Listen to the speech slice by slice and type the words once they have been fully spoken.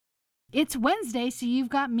It's Wednesday, so you've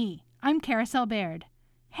got me. I'm Carousel Baird.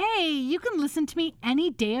 Hey, you can listen to me any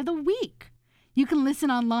day of the week. You can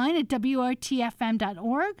listen online at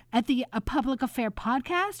WORTFM.org, at the A Public Affair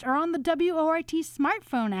podcast, or on the WORT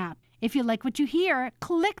smartphone app. If you like what you hear,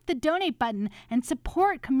 click the donate button and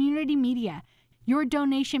support community media. Your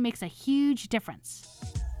donation makes a huge difference.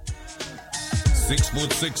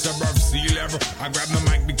 6'6" above sea level. I grab the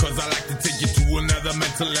mic because I like to take you to another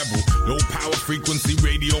mental level. Low power frequency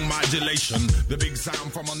radio modulation. The big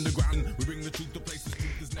sound from underground. We bring the truth to places.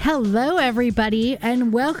 Hello, everybody,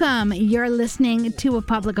 and welcome. You're listening to A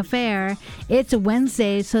Public Affair. It's a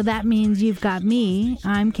Wednesday, so that means you've got me.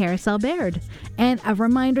 I'm Carousel Baird. And a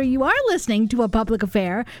reminder, you are listening to A Public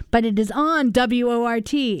Affair, but it is on WORT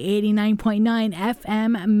 89.9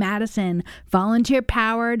 FM Madison,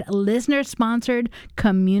 volunteer-powered, listener-sponsored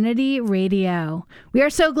community radio. We are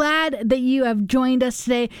so glad that you have joined us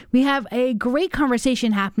today. We have a great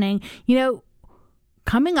conversation happening.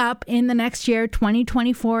 Coming up in the next year,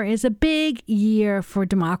 2024, is a big year for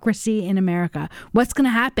democracy in America. What's going to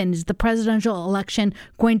happen? Is the presidential election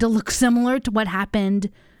going to look similar to what happened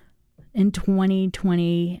in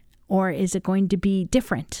 2020, or is it going to be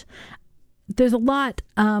different? There's a lot.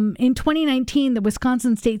 In 2019, the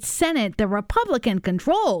Wisconsin State Senate, the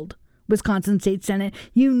Republican-controlled Wisconsin State Senate,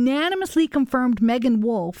 unanimously confirmed Megan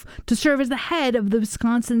Wolf to serve as the head of the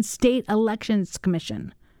Wisconsin State Elections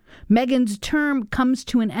Commission. Megan's term comes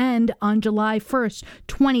to an end on July 1st,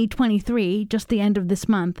 2023, just the end of this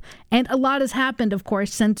month. And a lot has happened, of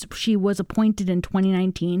course, since she was appointed in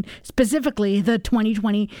 2019, specifically the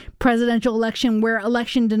 2020 presidential election, where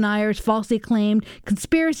election deniers falsely claimed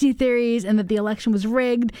conspiracy theories and that the election was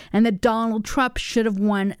rigged and that Donald Trump should have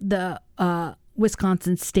won the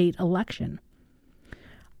Wisconsin state election.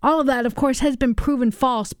 All of that, of course, has been proven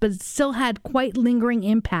false, but it still had quite lingering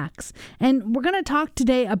impacts. And we're going to talk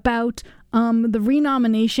today about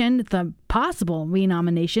the possible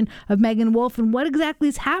renomination of Megan Wolf and what exactly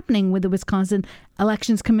is happening with the Wisconsin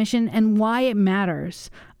Elections Commission and why it matters.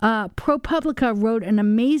 ProPublica wrote an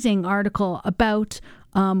amazing article about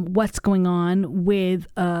what's going on with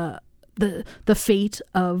the fate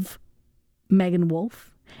of Megan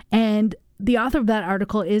Wolf. And the author of that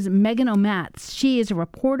article is Megan Omatz. She is a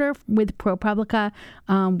reporter with ProPublica,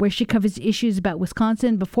 where she covers issues about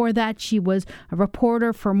Wisconsin. Before that, she was a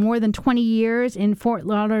reporter for more than 20 years in Fort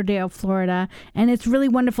Lauderdale, Florida. And it's really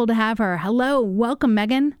wonderful to have her. Hello. Welcome,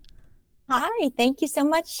 Megan. Hi. Thank you so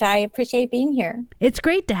much. I appreciate being here. It's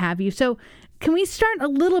great to have you. So can we start a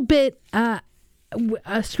little bit, a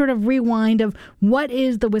sort of rewind of what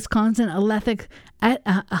is the Wisconsin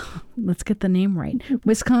let's get the name right.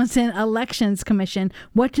 Wisconsin Elections Commission.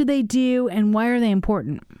 What do they do and why are they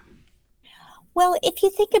important? Well, if you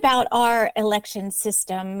think about our election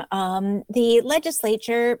system, the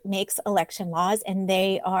legislature makes election laws and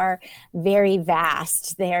they are very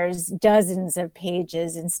vast. There's dozens of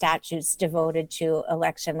pages and statutes devoted to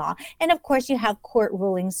election law. And of course, you have court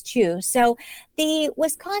rulings too. So the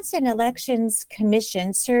Wisconsin Elections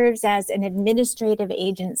Commission serves as an administrative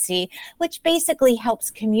agency, which basically helps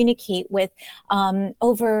communicate with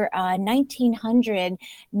over 1,900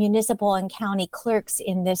 municipal and county clerks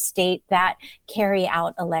in this state that carry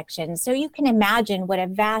out elections. So you can imagine what a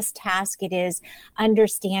vast task it is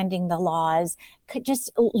understanding the laws, just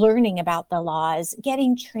learning about the laws,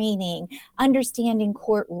 getting training, understanding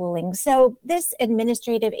court rulings. So this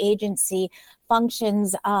administrative agency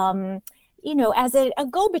functions as a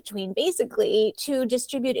go-between, basically, to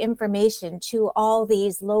distribute information to all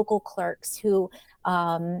these local clerks who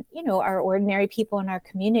are ordinary people in our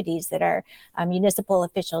communities that are municipal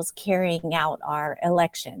officials carrying out our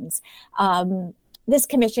elections. This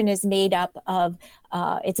commission is made up of,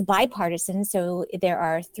 it's bipartisan, so there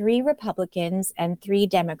are 3 Republicans and 3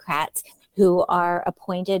 Democrats who are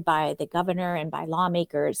appointed by the governor and by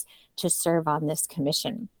lawmakers to serve on this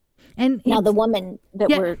commission. And now the woman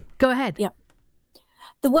that go ahead. Yeah.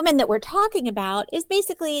 The woman that we're talking about is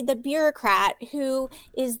basically the bureaucrat who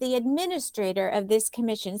is the administrator of this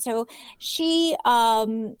commission. So she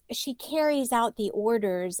carries out the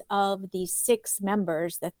orders of the 6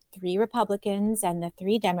 members, the 3 Republicans and the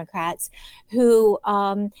 3 Democrats, who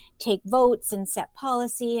take votes and set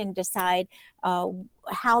policy and decide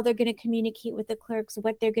how they're going to communicate with the clerks,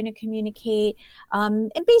 what they're going to communicate,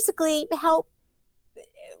 and basically help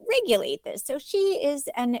regulate this. So she is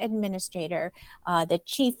an administrator, the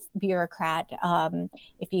chief bureaucrat,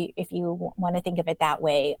 if you want to think of it that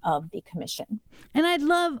way, of the commission. And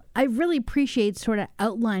I really appreciate sort of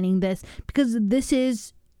outlining this, because this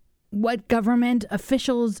is what government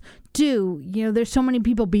officials do. There's so many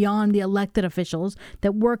people beyond the elected officials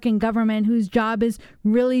that work in government whose job is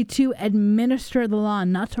really to administer the law,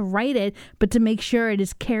 not to write it, but to make sure it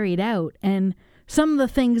is carried out. And some of the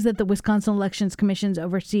things that the Wisconsin Elections Commission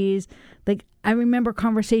oversees, like I remember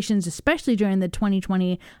conversations, especially during the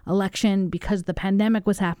 2020 election, because the pandemic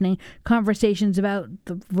was happening, conversations about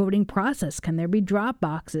the voting process. Can there be drop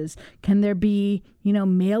boxes? Can there be,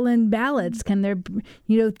 mail-in ballots? Can there,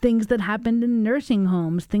 things that happened in nursing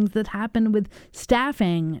homes, things that happened with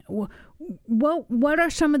staffing? What are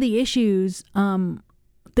some of the issues that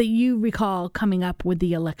you recall coming up with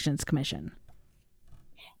the Elections Commission?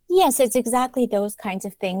 Yes, it's exactly those kinds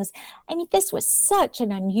of things. I mean, this was such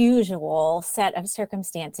an unusual set of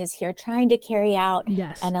circumstances here, trying to carry out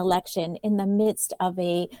an election in the midst of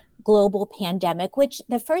a global pandemic, which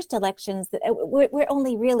the first elections, we're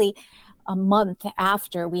only really a month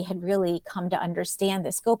after we had really come to understand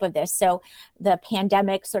the scope of this. So the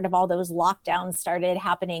pandemic, sort of all those lockdowns started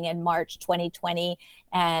happening in March 2020,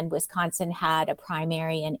 and Wisconsin had a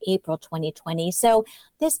primary in April 2020. So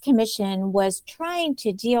this commission was trying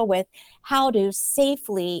to deal with how to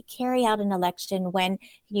safely carry out an election when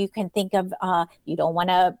you can think of, you don't want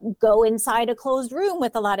to go inside a closed room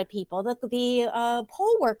with a lot of people. The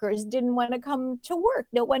poll workers didn't want to come to work.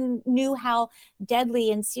 No one knew how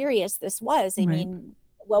deadly and serious this was. I mean,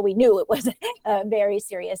 well, we knew it was very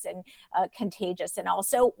serious and contagious and all.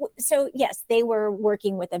 So yes, they were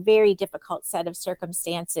working with a very difficult set of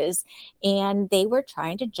circumstances, and they were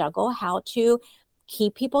trying to juggle how to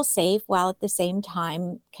keep people safe while at the same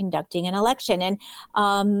time conducting an election.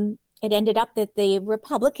 And it ended up that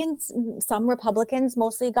some Republicans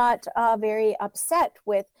mostly got very upset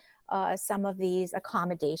with some of these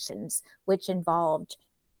accommodations, which involved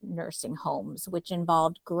nursing homes, which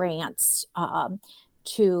involved grants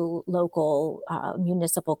to local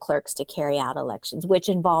municipal clerks to carry out elections, which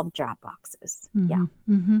involved drop boxes.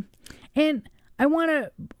 And I want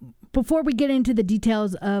to, before we get into the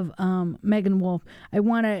details of Meagan Wolfe, I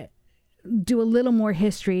want to do a little more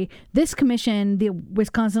history. This commission, the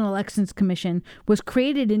Wisconsin Elections Commission, was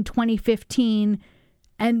created in 2015,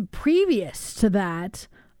 and previous to that,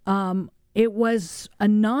 it was a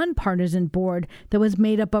nonpartisan board that was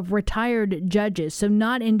made up of retired judges, so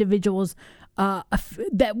not individuals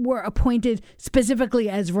that were appointed specifically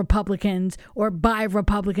as Republicans or by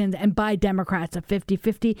Republicans and by Democrats, a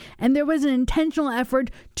 50-50. And there was an intentional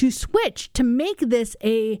effort to switch, to make this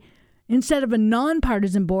instead of a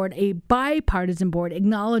nonpartisan board, a bipartisan board,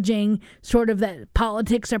 acknowledging sort of that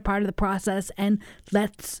politics are part of the process, and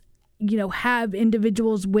let's, have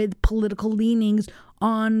individuals with political leanings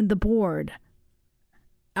on the board.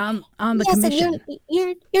 On the commission.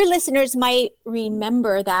 And your listeners might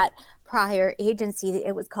remember that prior agency.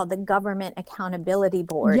 It was called the Government Accountability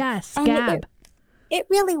Board. Yes, GAB. It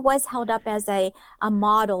really was held up as a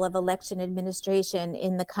model of election administration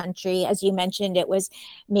in the country. As you mentioned, it was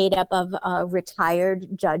made up of retired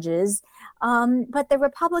judges. But the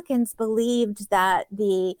Republicans believed that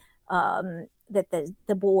the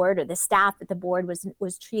board, or the staff at the board,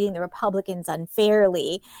 was treating the Republicans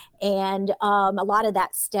unfairly. And a lot of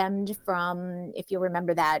that stemmed from, if you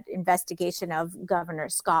remember, that investigation of Governor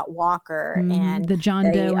Scott Walker and the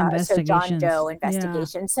John Doe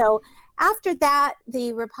investigation. Yeah. So after that,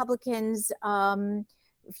 the Republicans,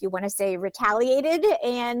 if you want to say, retaliated,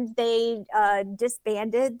 and they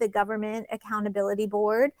disbanded the Government Accountability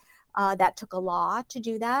Board. That took a law to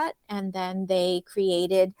do that. And then they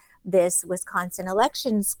created this Wisconsin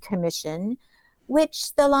Elections Commission,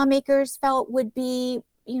 which the lawmakers felt would be,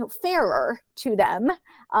 fairer to them,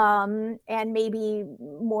 and maybe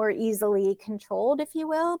more easily controlled, if you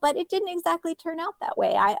will. But it didn't exactly turn out that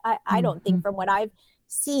way. I don't think, from what I've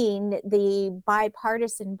seen, the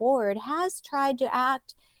bipartisan board has tried to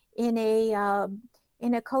act in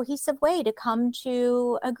a cohesive way to come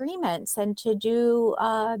to agreements and to do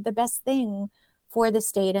the best thing for the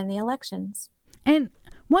state and the elections. And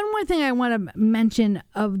one more thing I want to mention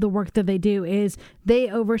of the work that they do is they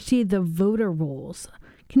oversee the voter rolls.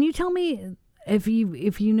 Can you tell me if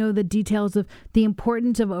you know the details of the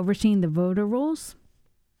importance of overseeing the voter rolls?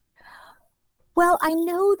 Well, I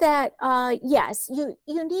know that, yes, you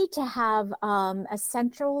need to have a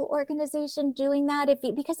central organization doing that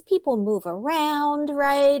because people move around,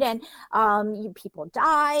 right? And people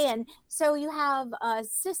die. And so you have a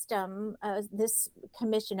system, this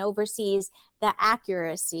commission oversees the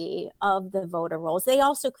accuracy of the voter rolls. They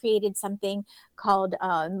also created something called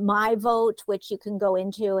My Vote, which you can go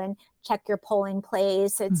into and check your polling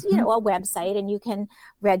place. It's, you know, a website, and you can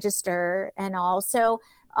register. And also,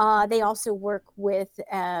 they also work with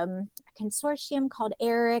a consortium called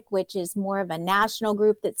ERIC, which is more of a national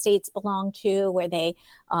group that states belong to, where they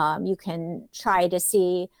you can try to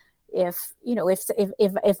see if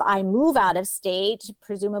I move out of state,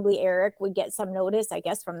 presumably ERIC would get some notice, I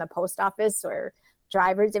guess, from the post office or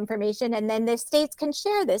driver's information, and then the states can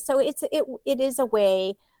share this. So it is a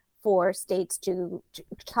way for states to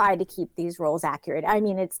try to keep these rolls accurate. I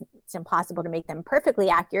mean, it's impossible to make them perfectly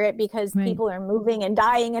accurate because people are moving and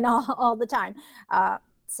dying and all the time.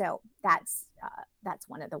 So that's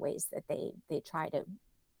one of the ways that they try to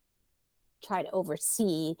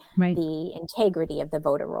oversee the integrity of the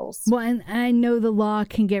voter rolls. Well, and I know the law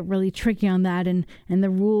can get really tricky on that, and the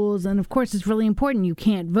rules, and of course it's really important. You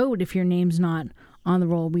can't vote if your name's not on the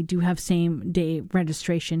roll. We do have same day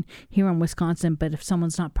registration here in Wisconsin, but if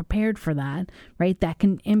someone's not prepared for that, right, that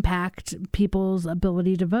can impact people's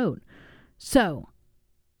ability to vote. So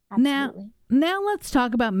now let's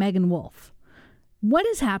talk about Meagan Wolfe. What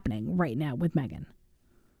is happening right now with Meagan?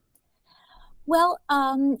 Well,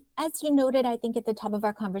 as you noted, I think at the top of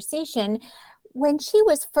our conversation, when she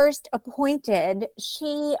was first appointed,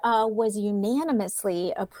 she was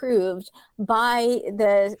unanimously approved by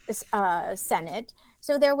the Senate.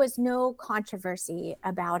 So there was no controversy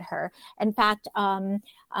about her. In fact,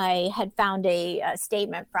 I had found a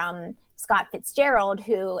statement from Scott Fitzgerald,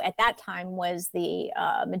 who at that time was the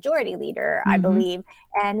majority leader, I believe.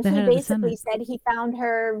 And he basically said he found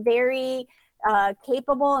her very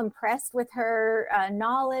capable, impressed with her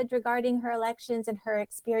knowledge regarding her elections and her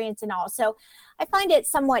experience and all. So I find it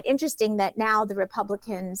somewhat interesting that now the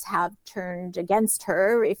Republicans have turned against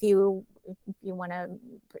her. If you want to,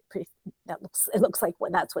 it looks like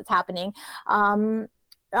that's what's happening.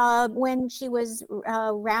 When she was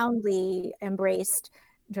roundly embraced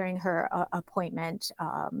during her appointment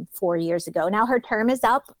 4 years ago. Now her term is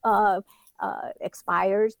up.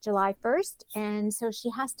 Expires July 1st. And so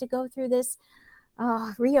she has to go through this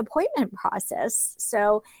reappointment process.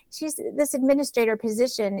 So this administrator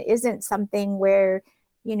position isn't something where,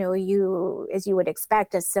 as you would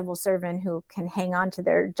expect, a civil servant who can hang on to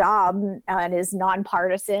their job and is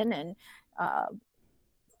nonpartisan and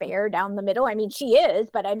fair down the middle. I mean, she is,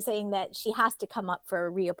 but I'm saying that she has to come up for a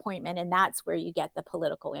reappointment. And that's where you get the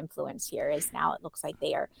political influence here, is now it looks like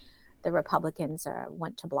the Republicans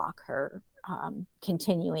want to block her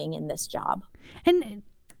continuing in this job. And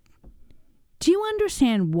do you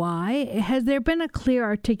understand why? Has there been a clear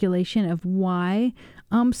articulation of why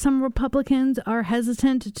some Republicans are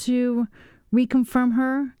hesitant to reconfirm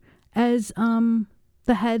her as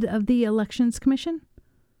the head of the Elections Commission?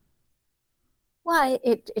 Well,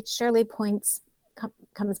 it surely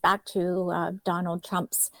comes back to Donald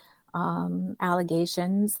Trump's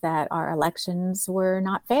allegations that our elections were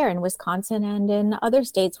not fair in Wisconsin and in other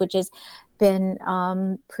states, which has been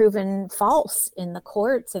proven false in the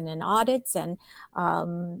courts and in audits. And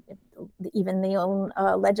even the own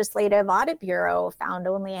Legislative Audit Bureau found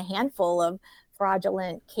only a handful of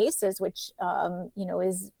fraudulent cases, which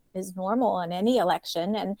is normal in any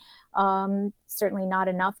election, and certainly not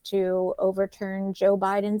enough to overturn Joe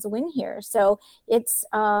Biden's win here. So it's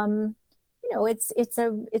it's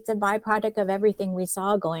a byproduct of everything we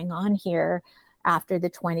saw going on here after the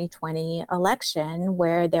 2020 election,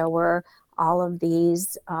 where there were all of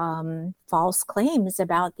these false claims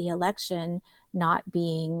about the election not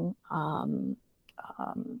being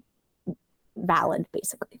valid,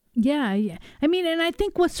 basically. Yeah. I mean, and I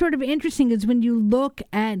think what's sort of interesting is when you look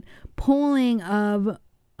at polling of,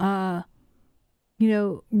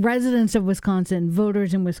 residents of Wisconsin,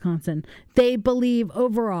 voters in Wisconsin, they believe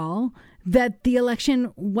overall that the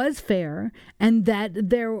election was fair and that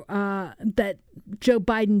that Joe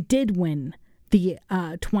Biden did win the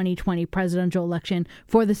 2020 presidential election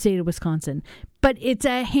for the state of Wisconsin. But it's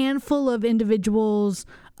a handful of individuals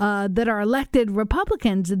that are elected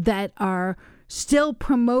Republicans that are still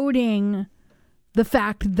promoting the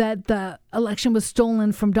fact that the election was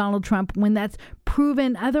stolen from Donald Trump when that's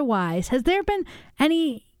proven otherwise. Has there been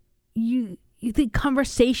any, you think,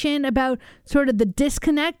 conversation about sort of the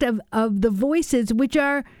disconnect of the voices, which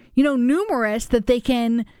are, numerous, that they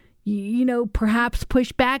can, perhaps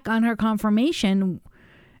push back on her confirmation,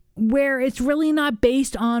 where it's really not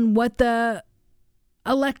based on what the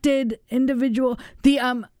elected individual,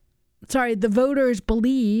 the voters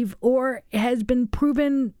believe, or has been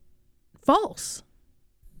proven false?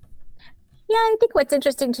 Yeah, I think what's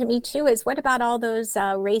interesting to me too is what about all those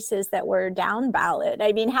races that were down ballot?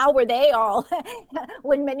 I mean, how were they all,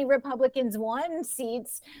 when many Republicans won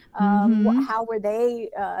seats, how were they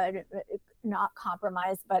not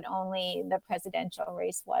compromised, but only the presidential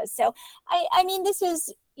race was? So, I mean, this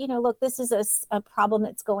is, look, this is a problem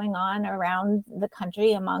that's going on around the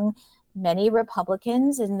country among many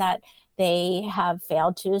Republicans, in that they have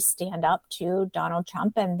failed to stand up to Donald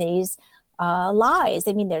Trump and these lies.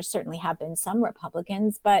 I mean, there certainly have been some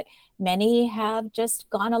Republicans, but many have just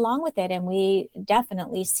gone along with it. And we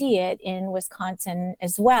definitely see it in Wisconsin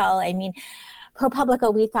as well. I mean,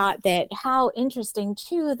 ProPublica, we thought that how interesting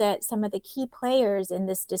too, that some of the key players in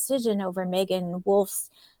this decision over Megan Wolf's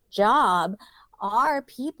job are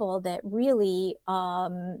people that really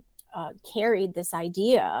carried this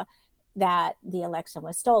idea that the election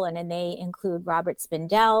was stolen. And they include Robert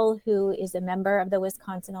Spindell, who is a member of the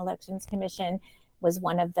Wisconsin Elections Commission, was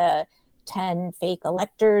one of the 10 fake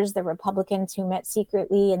electors, the Republicans who met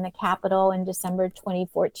secretly in the Capitol in December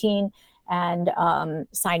 2014 and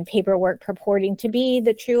signed paperwork purporting to be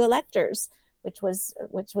the true electors, which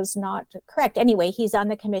was not correct. Anyway, he's on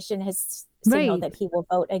the commission, has signaled that he will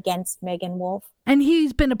vote against Megan Wolf. And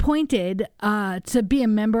he's been appointed to be a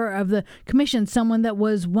member of the commission, someone that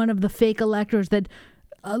was one of the fake electors that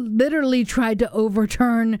literally tried to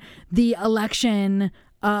overturn the election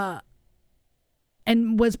and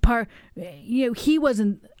was he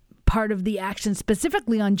wasn't part of the action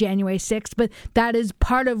specifically on January 6th, but that is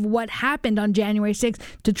part of what happened on January 6th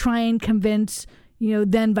to try and convince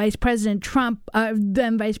then Vice President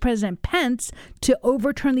Pence to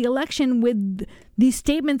overturn the election with these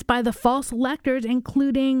statements by the false electors,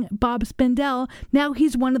 including Bob Spindell. Now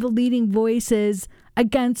he's one of the leading voices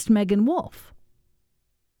against Megan Wolf.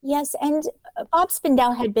 Yes, and Bob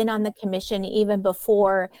Spindell had been on the commission even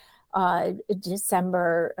before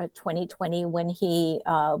December 2020, when he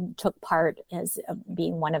took part as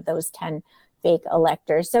being one of those 10 fake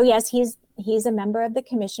electors. So yes, he's a member of the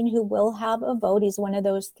commission who will have a vote. He's one of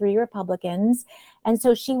those 3 Republicans. And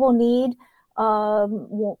so she will need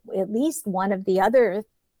at least one of the other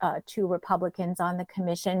 2 Republicans on the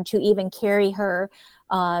commission to even carry her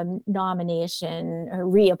nomination or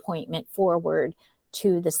reappointment forward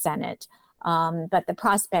to the Senate. But the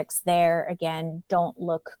prospects there, again, don't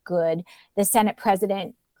look good. The Senate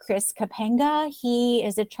president, Chris Kapenga, he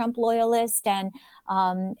is a Trump loyalist, and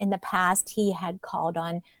in the past he had called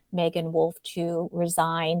on Megan Wolf to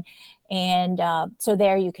resign. And so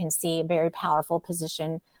there you can see a very powerful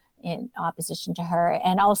position in opposition to her.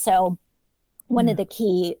 And also one of the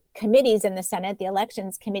key committees in the Senate, the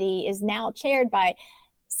Elections Committee, is now chaired by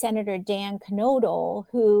Senator Dan Knodel,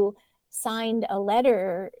 who signed a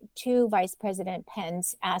letter to Vice President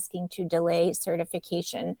Pence asking to delay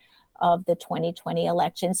certification of the 2020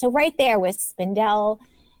 election. So right there with Spindell,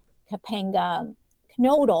 Kapenga,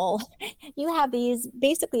 Knodel, you have these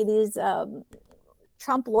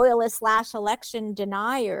Trump loyalists / election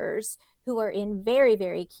deniers who are in very,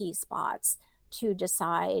 very key spots to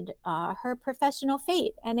decide her professional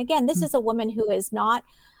fate. And again, this is a woman who is not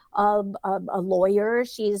a lawyer.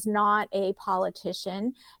 She's not a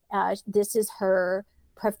politician. This is her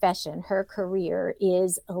profession. Her career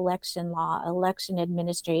is election law, election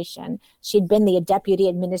administration. She'd been the deputy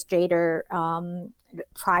administrator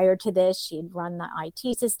prior to this. She'd run the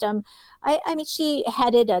IT system. I mean, she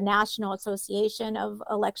headed a national association of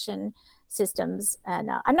election systems. And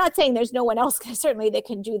I'm not saying there's no one else certainly that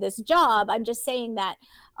can do this job. I'm just saying that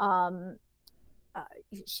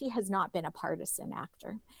she has not been a partisan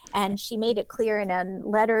actor. And she made it clear in a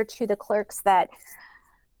letter to the clerks that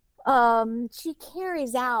she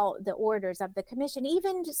carries out the orders of the commission.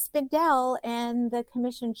 Even Spindell and the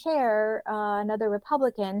commission chair, another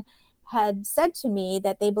Republican, had said to me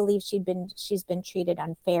that they believe she's been treated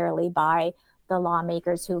unfairly by the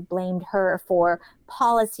lawmakers who blamed her for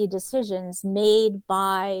policy decisions made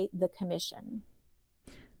by the commission.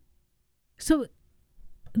 So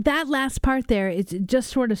that last part there is just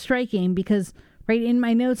sort of striking, because right in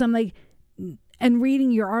my notes, I'm like, and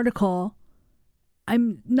reading your article,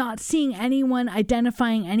 I'm not seeing anyone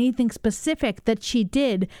identifying anything specific that she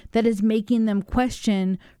did that is making them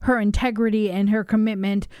question her integrity and her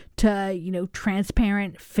commitment to,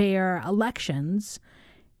 transparent, fair elections.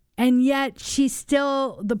 And yet she's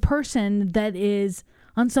still the person that is,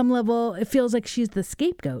 on some level, it feels like she's the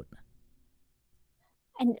scapegoat.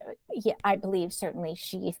 And yeah, I believe certainly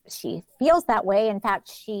she feels that way. In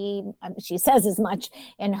fact, she says as much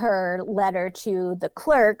in her letter to the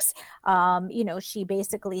clerks. She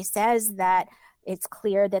basically says that It's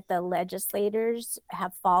clear that the legislators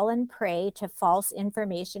have fallen prey to false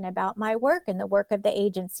information about my work and the work of the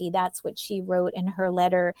agency. That's what she wrote in her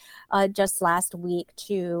letter just last week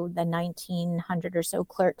to the 1,900 or so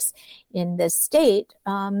clerks in this state,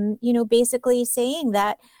 basically saying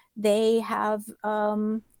that they have,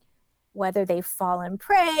 whether they've fallen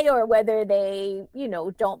prey or whether they,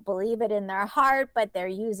 don't believe it in their heart, but they're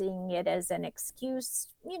using it as an excuse,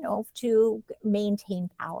 to maintain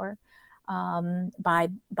power. By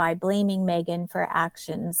blaming Meghan for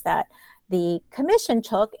actions that the commission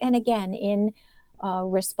took, and again, in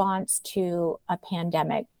response to a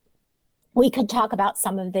pandemic. We could talk about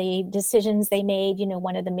some of the decisions they made.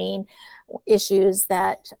 One of the main issues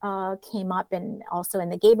that came up and also in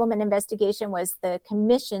the Gableman investigation was the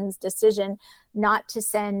commission's decision not to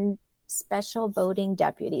send special voting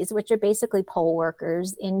deputies, which are basically poll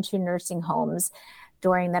workers, into nursing homes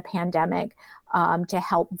during the pandemic to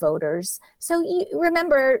help voters. So you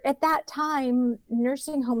remember at that time,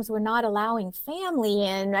 nursing homes were not allowing family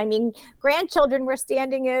in. I mean, grandchildren were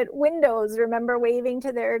standing at windows, remember, waving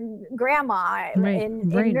to their grandma in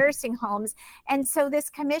nursing homes. And so this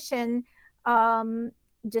commission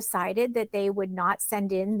decided that they would not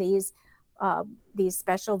send in these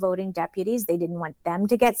special voting deputies. They didn't want them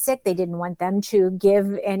to get sick. They didn't want them to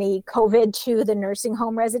give any COVID to the nursing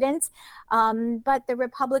home residents. But the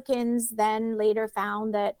Republicans then later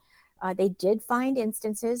found that they did find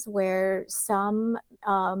instances where some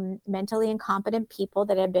mentally incompetent people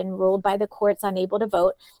that had been ruled by the courts unable to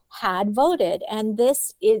vote had voted. And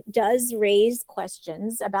it does raise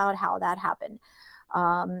questions about how that happened.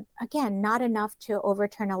 Again, not enough to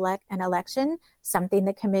overturn an election, something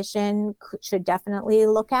the commission should definitely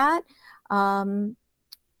look at.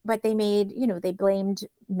 But they blamed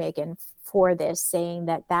Meghan for this, saying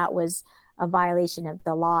that was a violation of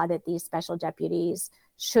the law, that these special deputies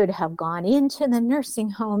should have gone into the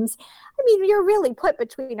nursing homes. I mean, you're really put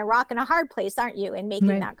between a rock and a hard place, aren't you, in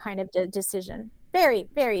making that kind of decision? Very,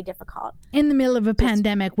 very difficult. In the middle of a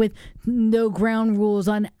pandemic with no ground rules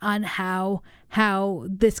on how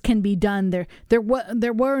this can be done. There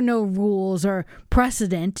were no rules or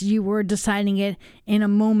precedent. You were deciding it in a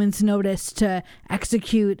moment's notice to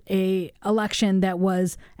execute a election that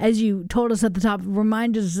was, as you told us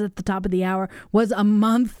reminded us at the top of the hour, was a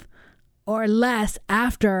month or less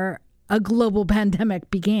after a global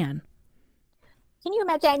pandemic began. Can you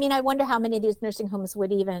imagine? I mean, I wonder how many of these nursing homes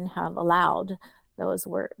would even have allowed those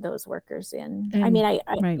workers in. I mean,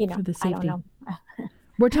 for the safety. I don't know.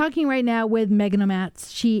 We're talking right now with Meghan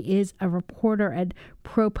Amatz. She is a reporter at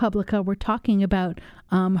ProPublica. We're talking about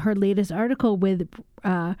her latest article with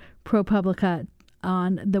ProPublica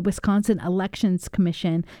on the Wisconsin Elections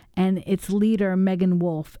Commission and its leader, Meagan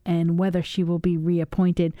Wolfe, and whether she will be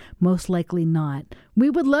reappointed. Most likely not.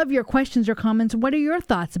 We would love your questions or comments. What are your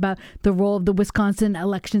thoughts about the role of the Wisconsin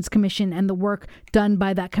Elections Commission and the work done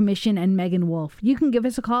by that commission and Meagan Wolfe? You can give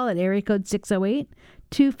us a call at area code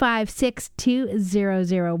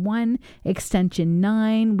 608-256-2001, extension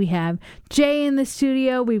 9. We have Jay in the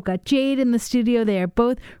studio. We've got Jade in the studio. They are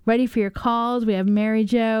both ready for your calls. We have Mary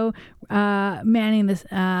Jo manning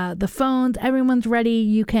the phones. Everyone's ready.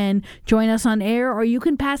 You can join us on air, or you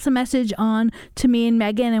can pass a message on to me and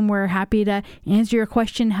Megan, and we're happy to answer your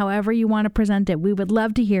question however you want to present it. We would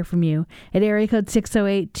love to hear from you at area code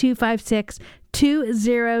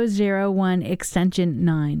 608-256-2001, extension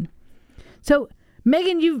 9. So,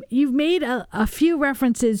 Megan, you've made a few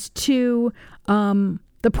references to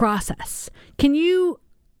the process.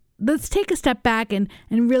 Let's take a step back and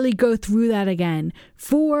really go through that again.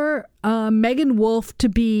 For Meagan Wolfe to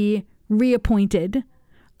be reappointed,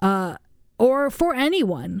 or for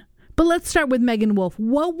anyone, but let's start with Meagan Wolfe.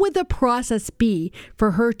 What would the process be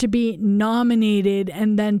for her to be nominated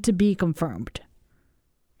and then to be confirmed?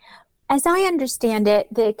 As I understand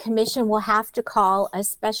it, the commission will have to call a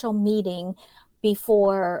special meeting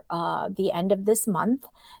before the end of this month.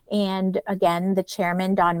 And again, the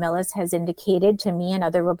chairman, Don Millis, has indicated to me and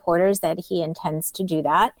other reporters that he intends to do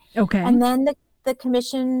that. Okay. And then the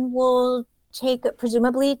commission will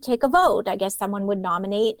presumably take a vote. I guess someone would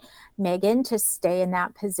nominate Megan to stay in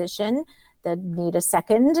that position. They'd need a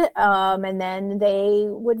second, and then they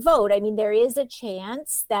would vote. I mean, there is a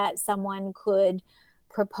chance that someone on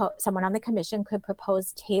the commission could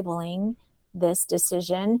propose tabling this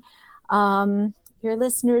decision. Your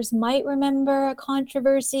listeners might remember a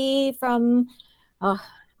controversy from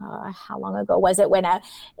how long ago was it, when a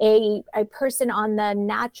person on the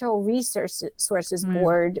Natural Resources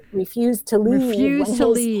Board refused to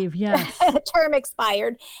leave. Yes. Term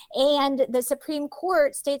expired, and the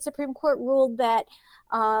state Supreme Court ruled that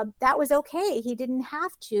that was okay. He didn't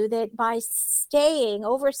have to. That by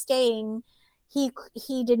overstaying, he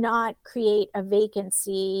did not create a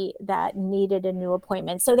vacancy that needed a new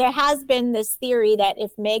appointment. So there has been this theory that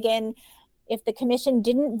if the commission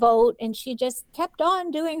didn't vote and she just kept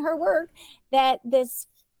on doing her work, that this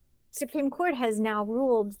Supreme Court has now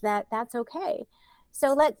ruled that that's okay.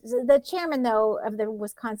 So the chairman, though, of the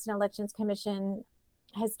Wisconsin Elections Commission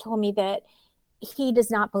has told me that he does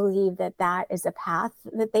not believe that that is a path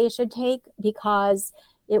that they should take, because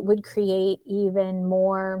it would create even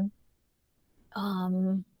more,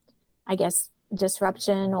 I guess,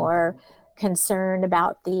 disruption or concern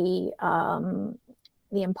about the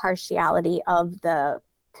impartiality of the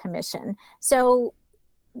commission. So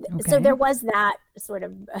there was that sort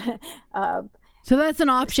of so that's an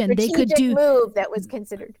option. They could do move that was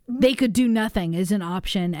considered. They could do nothing is an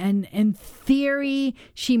option, and in theory,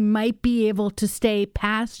 she might be able to stay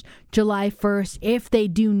past July 1st if they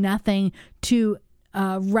do nothing to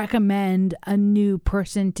recommend a new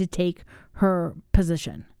person to take her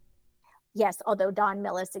position. Yes, although Don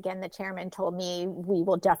Millis, again, the chairman, told me we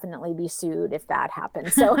will definitely be sued if that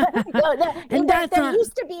happens. So they're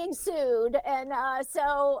used to being sued, and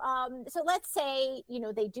so let's say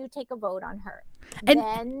they do take a vote on her,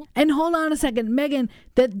 and hold on a second, Megan,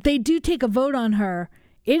 that they do take a vote on her.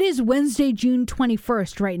 It is Wednesday, June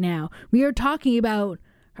 21st right now. We are talking about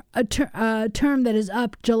a term that is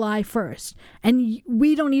up July 1st, and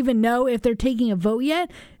we don't even know if they're taking a vote yet.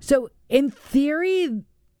 So in theory,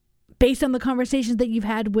 based on the conversations that you've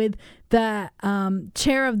had with the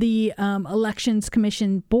chair of the Elections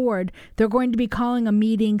Commission board, they're going to be calling a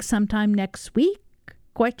meeting sometime next week? ?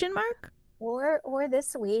 Or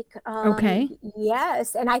this week. Okay.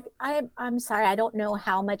 Yes, and I'm sorry, I don't know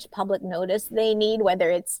how much public notice they need, whether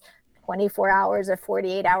it's 24 hours or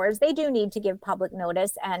 48 hours. They do need to give public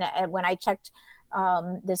notice, and when I checked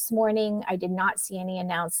this morning, I did not see any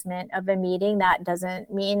announcement of a meeting. That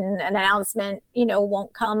doesn't mean an announcement,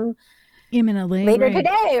 won't come imminently later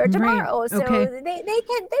today or tomorrow. Right. So okay.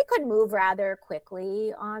 they could move rather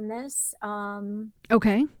quickly on this.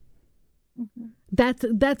 Okay. Mm-hmm.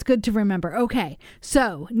 That's good to remember. Okay.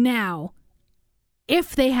 So now,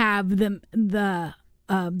 if they have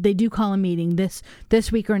they do call a meeting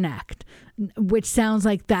this week or next, which sounds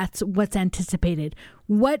like that's what's anticipated.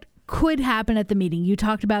 What could happen at the meeting? You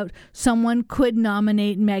talked about someone could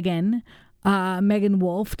nominate Megan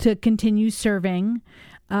Wolf to continue serving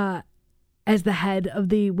as the head of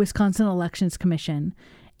the Wisconsin Elections Commission.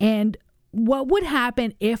 And what would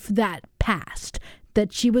happen if that passed,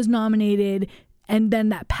 that she was nominated and then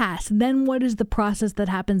that passed? Then what is the process that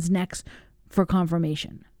happens next for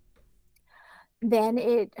confirmation? Then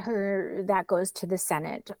that goes to the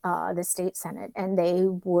Senate, the state Senate, and they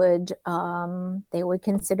would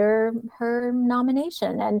consider her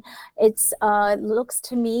nomination. And it's looks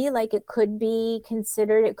to me like it could be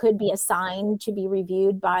considered. It could be assigned to be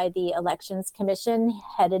reviewed by the Elections Commission,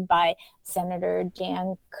 headed by Senator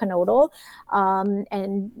Jan Knodel,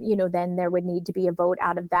 and then there would need to be a vote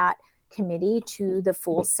out of that committee to the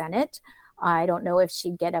full Senate. I don't know if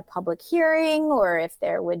she'd get a public hearing or if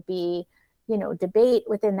there would be debate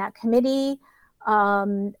within that committee.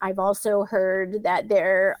 I've also heard that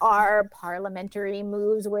there are parliamentary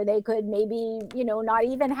moves where they could maybe, not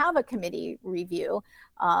even have a committee review.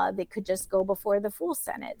 They could just go before the full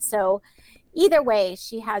Senate. So either way,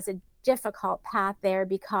 she has a difficult path there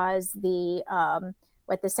because the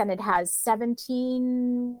Senate has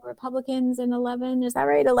 17 Republicans and 11, is that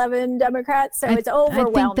right? 11 Democrats. So it's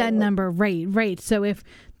overwhelming. I think that number, right. So if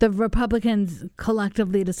the Republicans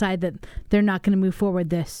collectively decide that they're not going to move forward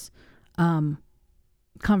this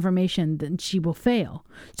confirmation, then she will fail.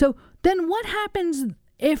 So then what happens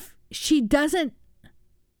if she doesn't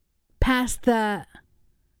pass the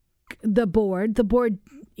board? The board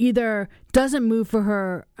either doesn't move for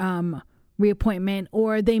her reappointment,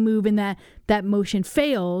 or they move and that motion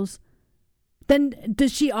fails. Then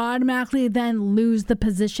does she automatically then lose the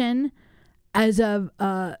position as of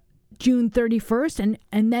June 31st?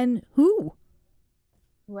 And then who?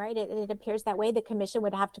 Right. It appears that way. The commission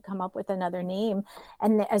would have to come up with another name.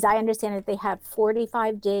 And as I understand it, they have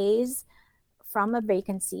 45 days from a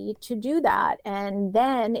vacancy to do that. And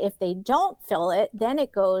then if they don't fill it, then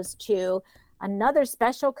it goes to another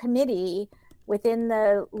special committee within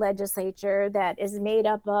the legislature that is made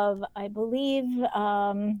up of, I believe,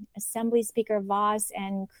 Assembly Speaker Voss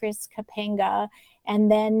and Chris Kapenga. And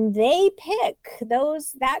then they pick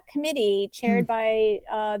that committee chaired by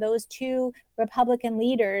those two Republican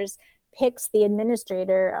leaders picks the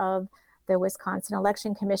administrator of the Wisconsin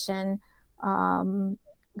Election Commission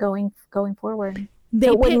going forward.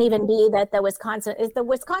 So it wouldn't even be that the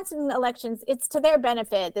Wisconsin elections, it's to their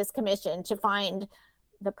benefit, this commission, to find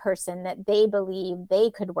the person that they believe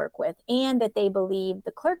they could work with and that they believe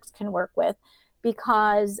the clerks can work with,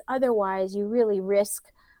 because otherwise you really risk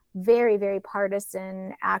very, very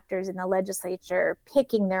partisan actors in the legislature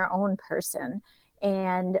picking their own person.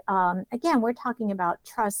 And again, we're talking about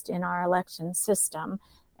trust in our election system,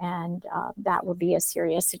 and that would be a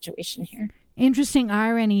serious situation here. Interesting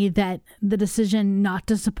irony that the decision not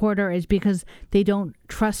to support her is because they don't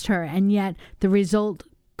trust her, and yet the result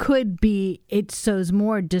could be it sows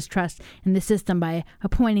more distrust in the system by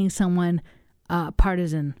appointing someone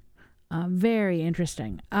partisan. Very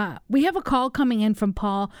interesting. We have a call coming in from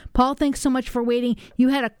Paul. Paul, thanks so much for waiting. You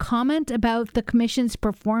had a comment about the commission's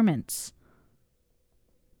performance.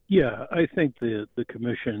 Yeah, I think the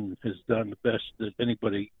commission has done the best that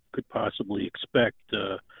anybody could possibly expect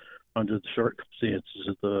under the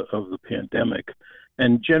circumstances of the pandemic.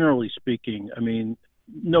 And generally speaking, I mean,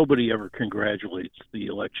 nobody ever congratulates the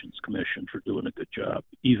Elections Commission for doing a good job,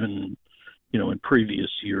 even, in previous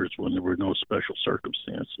years when there were no special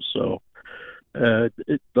circumstances. So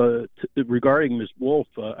regarding Ms. Wolf,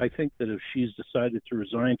 I think that if she's decided to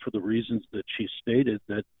resign for the reasons that she stated,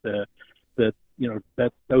 that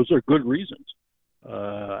those are good reasons.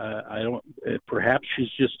 I don't. Perhaps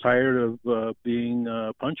she's just tired of being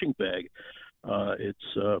a punching bag.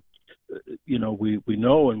 We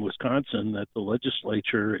know in Wisconsin that the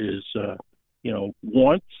legislature is,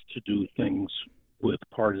 wants to do things with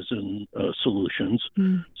partisan solutions.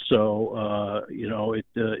 So,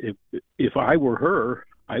 if I were her,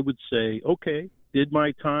 I would say, okay, did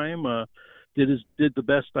my time, did the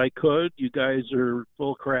best I could. You guys are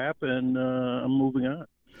full of crap, and I'm moving on.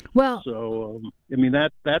 Well, so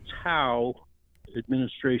that's how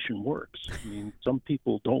administration works. I mean, some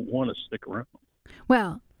people don't want to stick around.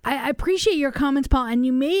 Well, I appreciate your comments, Paul, and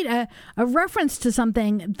you made a reference to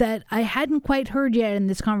something that I hadn't quite heard yet in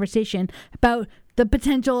this conversation about the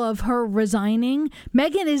potential of her resigning.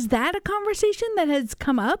 Megan, is that a conversation that has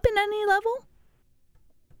come up in any level?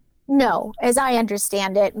 No, as I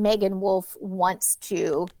understand it, Megan Wolf wants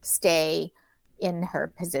to stay in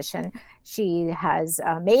her position. She has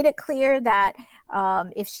made it clear that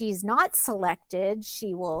if she's not selected,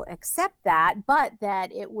 she will accept that, but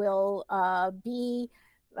that it will be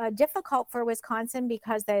difficult for Wisconsin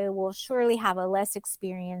because they will surely have a less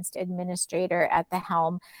experienced administrator at the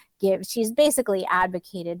helm. She's basically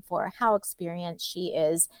advocated for how experienced she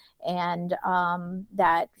is, and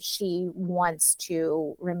that she wants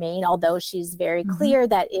to remain, although she's very clear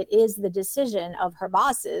that it is the decision of her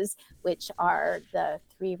bosses, which are the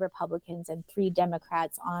 3 Republicans and 3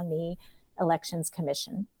 Democrats on the Elections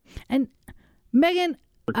Commission. And Megan,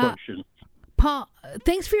 question. Paul,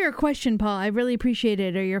 thanks for your question, Paul. I really appreciate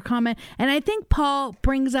it, or your comment. And I think Paul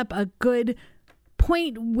brings up a good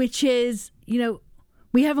point, which is,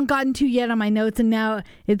 we haven't gotten to yet on my notes, and now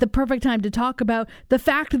is the perfect time to talk about the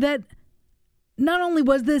fact that not only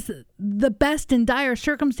was this the best in dire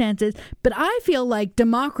circumstances, but I feel like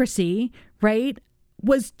democracy, right,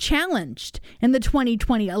 was challenged in the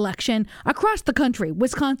 2020 election across the country,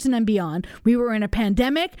 Wisconsin and beyond. We were in a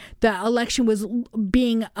pandemic. The election was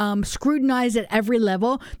being scrutinized at every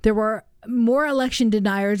level. There were more election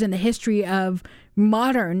deniers in the history of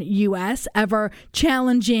modern U.S. ever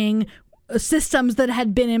challenging systems that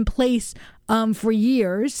had been in place for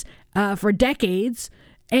years, for decades.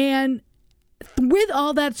 And with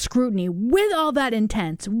all that scrutiny, with all that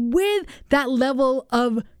intent, with that level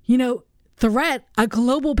of, threat, a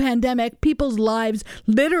global pandemic, people's lives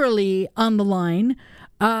literally on the line,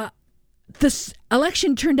 this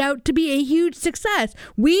election turned out to be a huge success.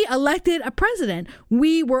 We elected a president.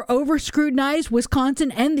 We were over-scrutinized,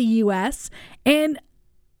 Wisconsin and the U.S., and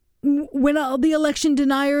when all the election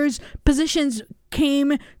deniers' positions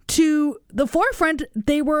came to the forefront,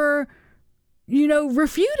 they were,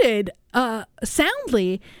 refuted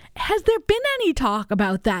soundly. Has there been any talk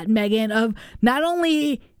about that, Megan, of not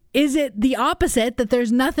only is it the opposite, that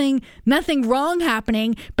there's nothing wrong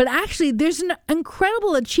happening, but actually there's an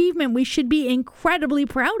incredible achievement we should be incredibly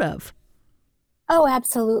proud of? Oh,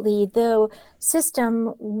 absolutely. The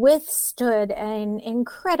system withstood an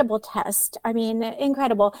incredible test. I mean,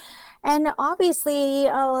 incredible. And obviously,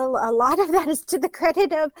 a lot of that is to the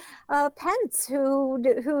credit of Pence, who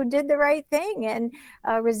did the right thing and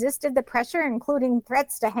resisted the pressure, including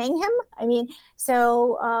threats to hang him. I mean,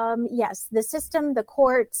 so yes, the system, the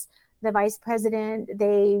courts, the vice president,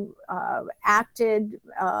 they acted,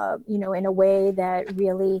 in a way that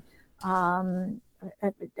really upheld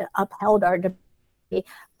our democracy.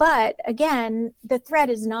 But again, the threat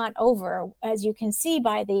is not over, as you can see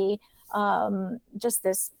by the just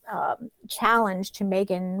this challenge to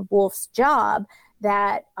Megan Wolf's job,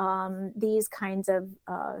 that these kinds of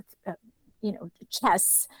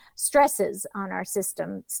chess stresses on our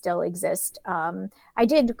system still exist.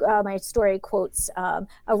 My story quotes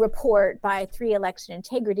a report by 3 election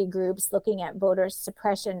integrity groups looking at voter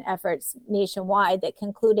suppression efforts nationwide that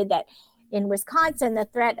concluded that in Wisconsin, the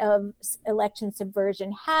threat of election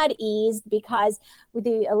subversion had eased because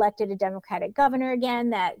we elected a Democratic governor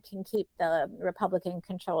again that can keep the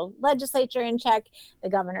Republican-controlled legislature in check. The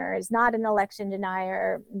governor is not an election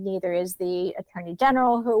denier, neither is the attorney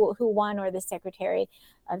general who won, or the secretary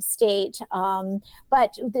of state.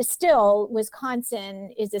 But still,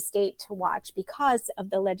 Wisconsin is a state to watch because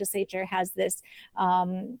of the legislature has this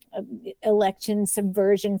election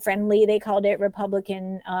subversion friendly, they called it,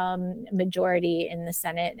 Republican majority in the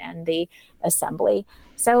Senate and the Assembly.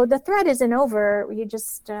 So the threat isn't over.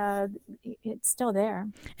 It's still there.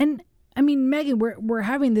 And I mean, Megan, we're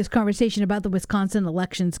having this conversation about the Wisconsin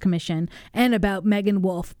Elections Commission and about Megan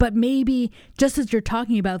Wolf, but maybe just as you're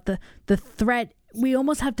talking about the threat, we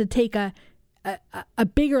almost have to take a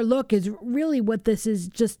bigger look. Is really what this is,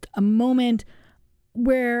 just a moment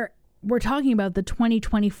where we're talking about the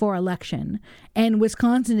 2024 election, and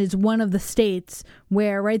Wisconsin is one of the states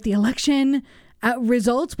where, right, the election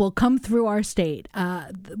results will come through our state.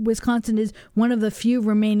 Wisconsin is one of the few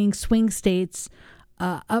remaining swing states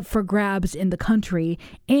up for grabs in the country,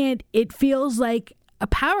 and it feels like a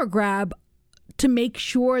power grab to make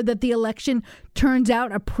sure that the election turns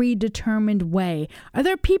out a predetermined way. Are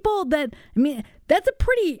there people that, I mean, that's a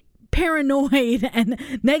pretty paranoid and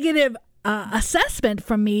negative assessment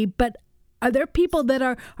from me, but are there people that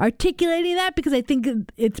are articulating that? Because I think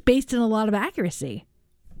it's based in a lot of accuracy.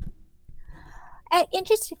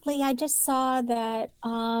 Interestingly, I just saw that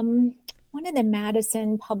one of the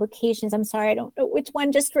Madison publications, I'm sorry, I don't know which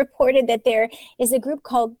one, just reported that there is a group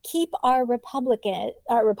called Keep Our Republic,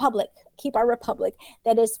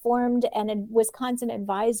 that is formed and a Wisconsin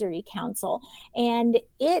Advisory Council. And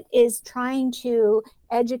it is trying to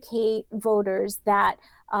educate voters that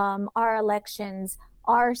our elections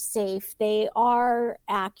are safe, they are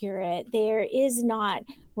accurate, there is not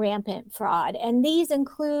rampant fraud. And these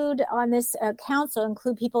include, on this council,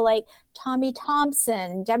 include people like Tommy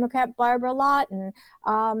Thompson, Democrat Barbara Lawton,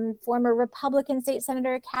 former Republican State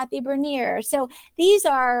Senator Kathy Bernier. So these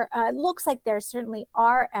are, looks like there certainly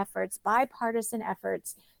are efforts, bipartisan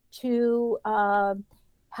efforts, to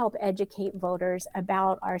help educate voters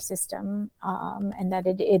about our system, and that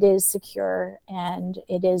it is secure and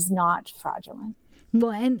it is not fraudulent.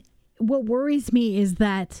 Well, and what worries me is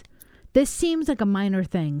that this seems like a minor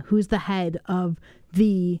thing. Who's the head of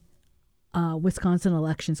the Wisconsin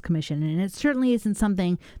Elections Commission? And it certainly isn't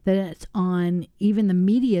something that it's on even the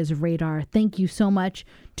media's radar. Thank you so much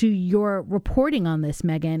to your reporting on this,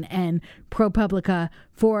 Megan, and ProPublica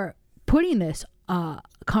for putting this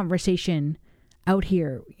conversation out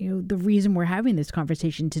here. You know, the reason we're having this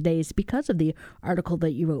conversation today is because of the article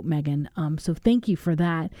that you wrote, Megan. So thank you for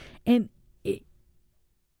that. And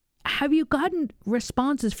have you gotten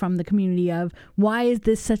responses from the community of why is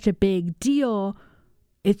this such a big deal?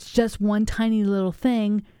 It's just one tiny little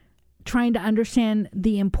thing, trying to understand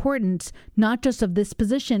the importance, not just of this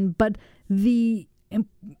position, but the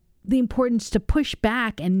importance to push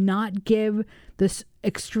back and not give this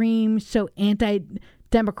extreme, so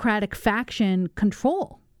anti-democratic faction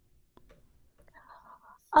control.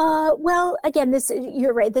 Well, again,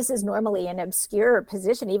 you're right. This is normally an obscure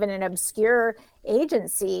position, even an obscure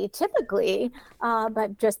agency, typically.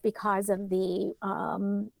 But just because of the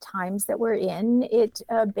times that we're in, it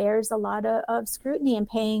bears a lot of scrutiny and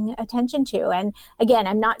paying attention to. And again,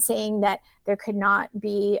 I'm not saying that there could not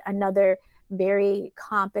be another very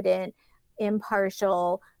competent,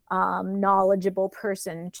 impartial, knowledgeable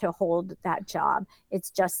person to hold that job. It's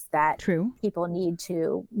just that people need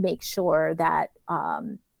to make sure that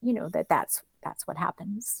that's what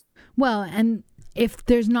happens. Well, and if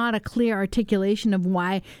there's not a clear articulation of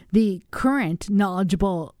why the current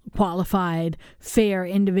knowledgeable, qualified, fair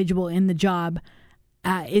individual in the job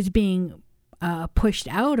is being pushed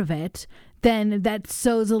out of it, then that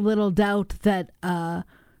sows a little doubt that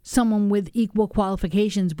someone with equal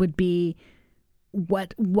qualifications would be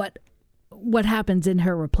what happens in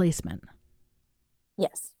her replacement.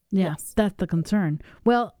 Yes. Yeah, Yes. that's the concern.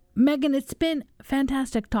 Well, Megan, it's been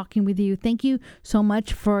fantastic talking with you. Thank you so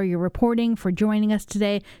much for your reporting, for joining us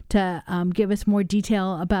today to give us more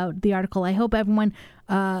detail about the article. I hope everyone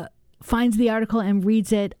finds the article and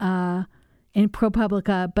reads it in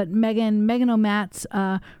ProPublica. But Megan O'Matz,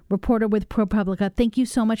 reporter with ProPublica, thank you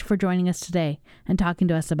so much for joining us today and talking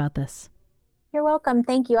to us about this. You're welcome.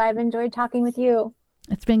 Thank you. I've enjoyed talking with you.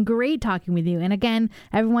 It's been great talking with you. And again,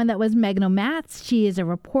 everyone, that was Megan O'Matz. She is a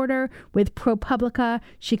reporter with ProPublica.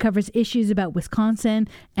 She covers issues about Wisconsin.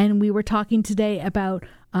 And we were talking today about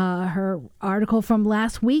her article from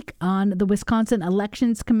last week on the Wisconsin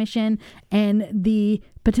Elections Commission and the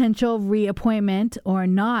potential reappointment or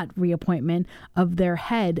not reappointment of their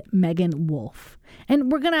head, Megan Wolfe.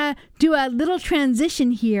 And we're going to do a little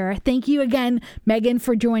transition here. Thank you again, Megan,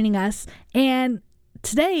 for joining us. And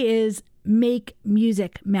today is Make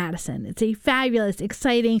Music Madison. It's a fabulous,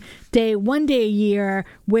 exciting day, one day a year,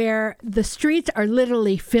 where the streets are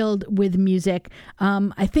literally filled with music.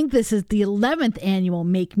 I think this is the 11th annual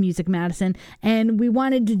Make Music Madison, and we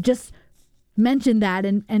wanted to just mention that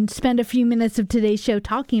and spend a few minutes of today's show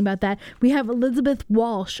talking about that. We have Elizabeth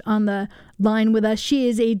Walsh on the line with us. She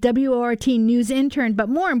is a WORT news intern, but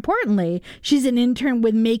more importantly, she's an intern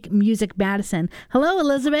with Make Music Madison. Hello,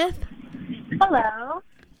 Elizabeth. Hello.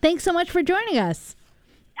 Thanks so much for joining us.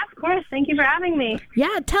 Of course. Thank you for having me.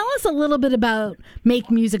 Yeah, tell us a little bit about Make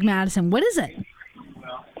Music Madison. What is it?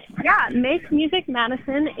 Yeah, Make Music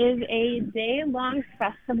Madison is a day-long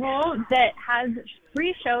festival that has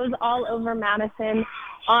 3 shows all over Madison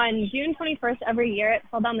on June 21st every year. It's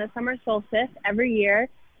held on the summer solstice every year.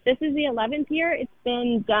 This is the 11th year it's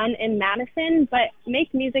been done in Madison, but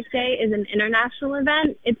Make Music Day is an international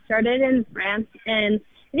event. It started in France in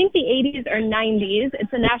I think the 80s or 90s.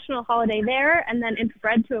 It's a national holiday there, and then it's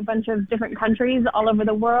spread to a bunch of different countries all over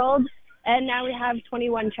the world. And now we have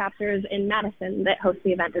 21 chapters in Madison that host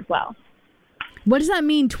the event as well. What does that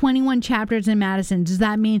mean, 21 chapters in Madison? Does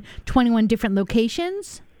that mean 21 different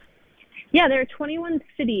locations? Yeah, there are 21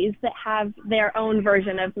 cities that have their own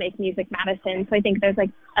version of Make Music Madison. So I think there's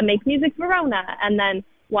like a Make Music Verona, and then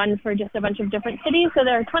one for just a bunch of different cities. So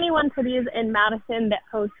there are 21 cities in Madison that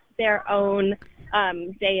host their own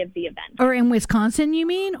day of the event. Or in Wisconsin, you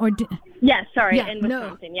mean? Or Yes, sorry, yeah, in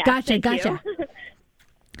Wisconsin. Yeah, gotcha. You.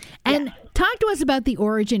 And talk to us about the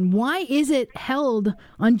origin. Why is it held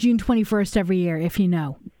on June 21st every year, if you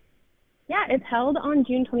know? Yeah, it's held on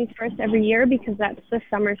June 21st every year because that's the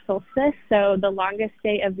summer solstice, so the longest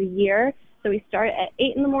day of the year. So we start at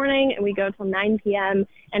 8 in the morning and we go till 9 p.m.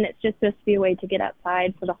 And it's just supposed to be a way to get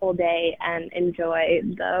outside for the whole day and enjoy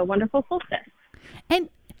the wonderful solstice. And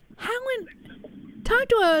talk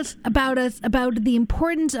to us about the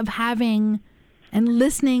importance of having and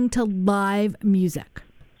listening to live music.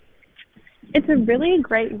 It's a really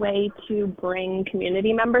great way to bring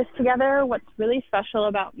community members together. What's really special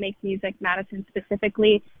about Make Music Madison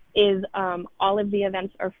specifically is all of the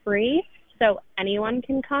events are free, so anyone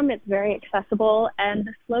can come. It's very accessible, and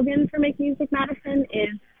the slogan for Make Music Madison is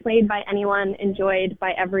played by anyone, enjoyed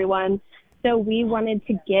by everyone. So we wanted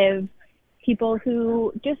to give people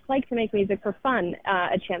who just like to make music for fun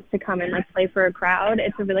a chance to come and play for a crowd.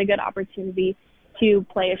 It's a really good opportunity to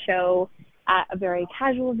play a show at a very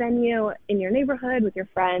casual venue in your neighborhood with your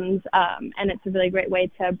friends, and it's a really great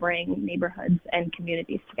way to bring neighborhoods and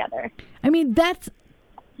communities together. I mean,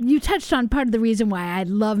 you touched on part of the reason why I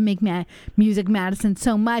love Make Music Madison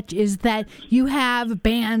so much is that you have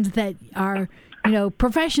bands that are,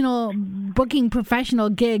 booking professional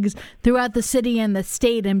gigs throughout the city and the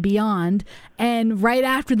state and beyond. And right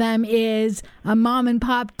after them is a mom and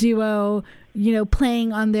pop duo,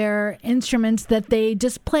 playing on their instruments that they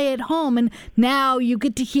just play at home. And now you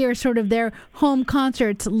get to hear sort of their home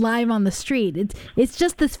concerts live on the street. It's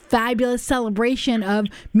just this fabulous celebration of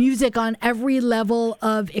music on every level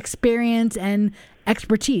of experience and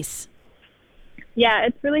expertise. Yeah,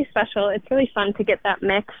 it's really special. It's really fun to get that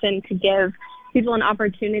mix and to give people an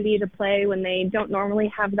opportunity to play when they don't normally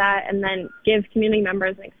have that, and then give community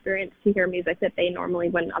members an experience to hear music that they normally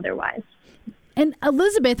wouldn't otherwise. And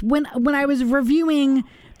Elizabeth, when I was reviewing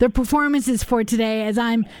the performances for today, as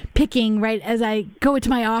I'm picking, right, as I go into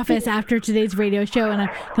my office after today's radio show, and I'm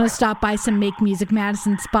going to stop by some Make Music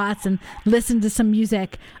Madison spots and listen to some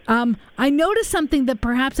music, I noticed something that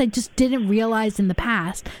perhaps I just didn't realize in the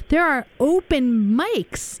past. There are open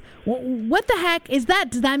mics What the heck is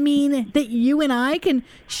that? Does that mean that you and I can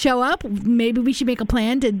show up? Maybe we should make a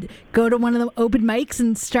plan to go to one of the open mics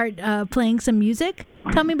and start playing some music?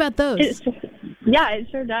 Tell me about those. Yeah, it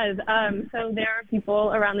sure does. So there are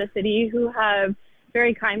people around the city who have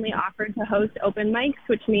very kindly offered to host open mics,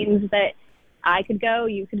 which means that I could go,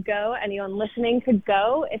 you could go, anyone listening could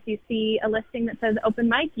go. If you see a listing that says open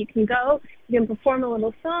mic, you can go. You can perform a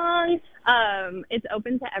little song. It's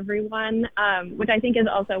open to everyone, which I think is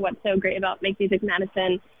also what's so great about Make Music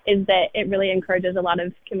Madison is that it really encourages a lot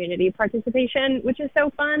of community participation, which is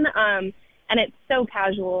so fun. And it's so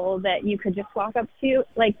casual that you could just walk up to.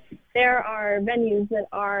 Like, there are venues that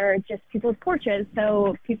are just people's porches,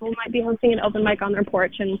 so people might be hosting an open mic on their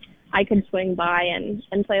porch, and I could swing by and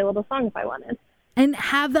play a little song if I wanted. And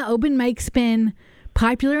have the open mics been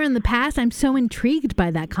popular in the past? I'm so intrigued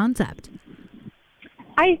by that concept.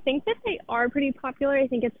 I think that they are pretty popular. I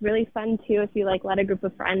think it's really fun, too, if you, let a group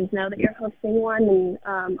of friends know that you're hosting one,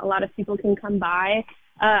 and a lot of people can come by.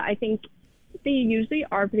 I think they usually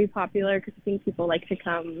are pretty popular because I think people like to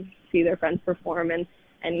come see their friends perform and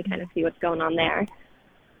kind of see what's going on there.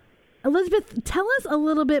 Elizabeth, tell us a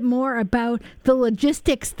little bit more about the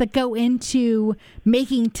logistics that go into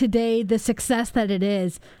making today the success that it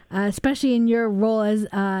is, especially in your role as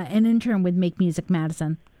an intern with Make Music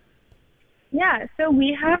Madison. Yeah, so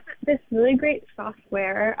we have this really great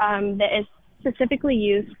software that is specifically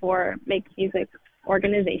used for Make Music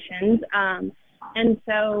organizations. And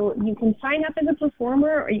so you can sign up as a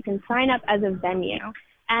performer or you can sign up as a venue.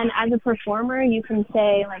 And as a performer, you can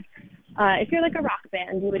say, if you're a rock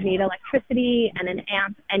band, you would need electricity and an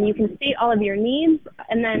amp, and you can state all of your needs,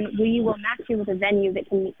 and then we will match you with a venue that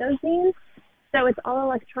can meet those needs. So it's all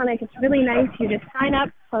electronic. It's really nice. You just sign up,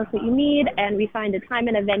 tell us what you need, and we find a time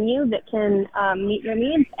and a venue that can meet your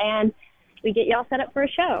needs, and we get you all set up for a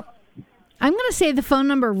show. I'm going to say the phone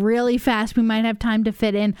number really fast. We might have time to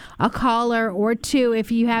fit in a caller or two.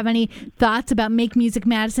 If you have any thoughts about Make Music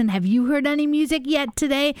Madison, have you heard any music yet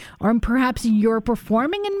today? Or perhaps you're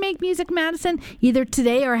performing in Make Music Madison either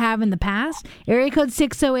today or have in the past? Area code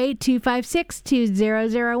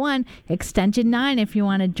 608-256-2001, extension 9 if you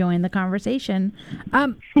want to join the conversation.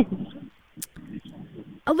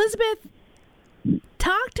 Elizabeth,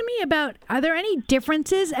 talk to me about, are there any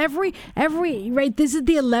differences every right, this is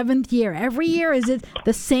the 11th year. Every year, is it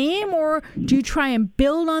the same, or do you try and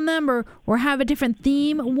build on them or have a different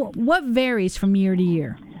theme? What varies from year to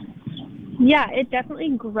year? Yeah, it definitely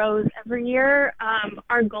grows every year.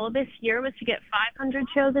 Our goal this year was to get 500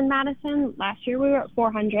 shows in Madison. Last year we were at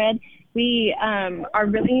 400. We are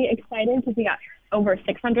really excited because we got over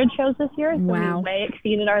 600 shows this year. So wow. We way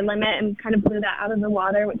exceeded our limit and kind of blew that out of the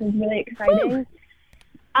water, which is really exciting. Whew.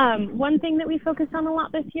 One thing that we focused on a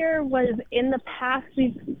lot this year was, in the past,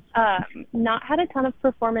 we've not had a ton of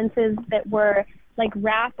performances that were like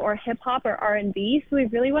rap or hip hop or R&B. So we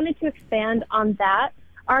really wanted to expand on that.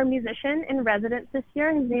 Our musician in residence this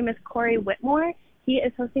year, his name is Corey Whitmore. He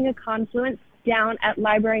is hosting a confluence down at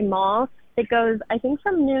Library Mall that goes, I think,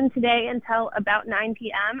 from noon today until about 9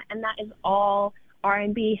 p.m. And that is all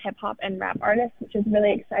R&B, hip hop, and rap artists, which is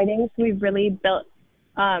really exciting. So we've really built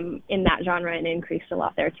in that genre and increased a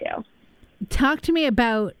lot there too. Talk to me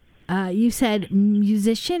about, you said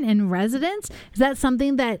musician in residence. Is that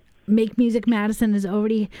something that Make Music Madison has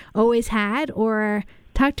always had, or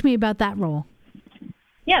talk to me about that role?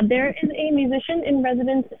 Yeah, there is a musician in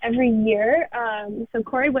residence every year. So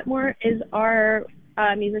Corey Whitmore is our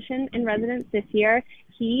musician in residence this year.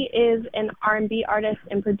 He is an R&B artist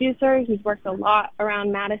and producer. He's worked a lot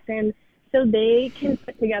around Madison, so they can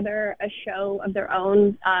put together a show of their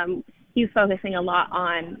own. He's focusing a lot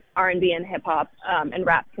on R&B and hip-hop and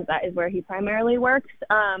rap because that is where he primarily works.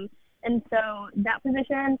 And so that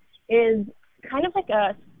position is kind of like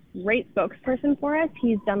a great spokesperson for us.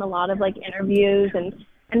 He's done a lot of interviews and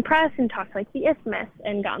press and talked the Isthmus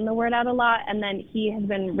and gotten the word out a lot. And then he has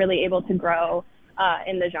been really able to grow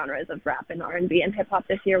in the genres of rap and R&B and hip-hop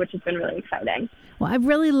this year, which has been really exciting. Well, I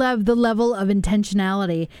really love the level of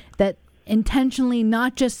intentionality that intentionally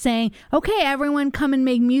not just saying, okay, everyone come and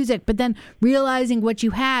make music, but then realizing what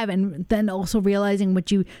you have and then also realizing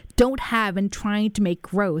what you don't have and trying to make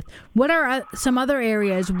growth. What are some other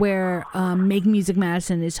areas where Make Music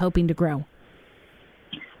Madison is hoping to grow?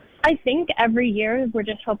 I think every year we're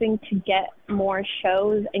just hoping to get more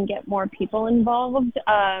shows and get more people involved.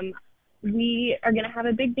 We are going to have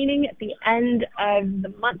a big meeting at the end of the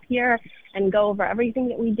month here and go over everything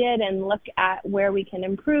that we did and look at where we can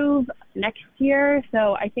improve next year.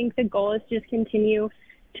 So I think the goal is to just continue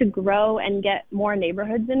to grow and get more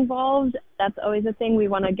neighborhoods involved. That's always a thing. We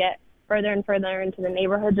want to get further and further into the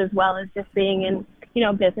neighborhoods, as well as just being in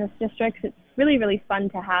business districts, it's really, really fun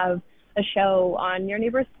to have a show on your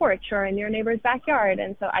neighbor's porch or in your neighbor's backyard.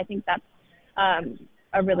 And so I think that's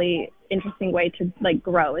a really interesting way to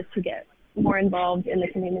grow, is to get more involved in the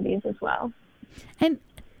communities as well. And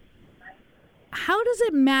how does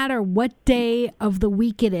it matter what day of the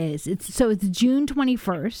week it is? It's June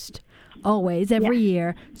 21st, always, every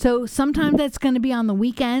year. So sometimes that's going to be on the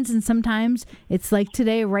weekends, and sometimes it's like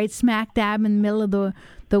today, right smack dab in the middle of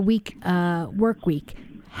the week, work week.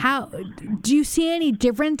 How do you see any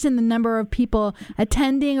difference in the number of people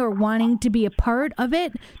attending or wanting to be a part of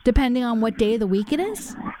it, depending on what day of the week it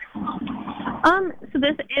is? So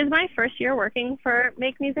this is my first year working for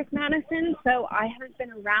Make Music Madison, so I haven't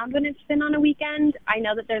been around when it's been on a weekend. I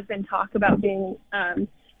know that there's been talk about being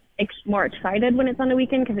more excited when it's on a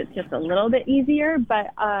weekend because it's just a little bit easier,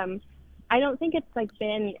 but I don't think it's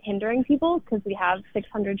been hindering people because we have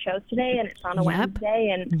 600 shows today and it's on a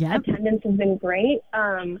Wednesday, and attendance has been great.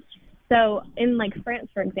 So in France,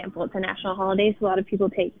 for example, it's a national holiday, so a lot of people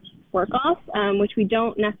take work off, which we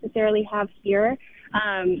don't necessarily have here.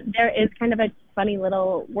 There is kind of a funny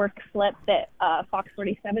little work slip that Fox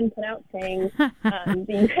 47 put out saying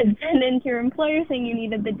you could send into your employer saying you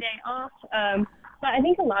needed the day off. But I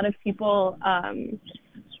think a lot of people,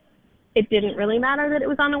 it didn't really matter that it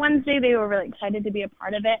was on a Wednesday. They were really excited to be a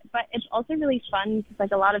part of it. But it's also really fun because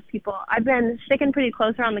a lot of people, I've been sticking pretty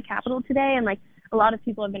close around the Capitol today, and a lot of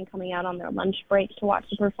people have been coming out on their lunch break to watch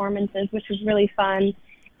the performances, which is really fun.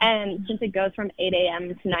 And since it goes from 8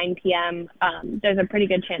 a.m. to 9 p.m., there's a pretty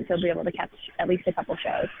good chance you'll be able to catch at least a couple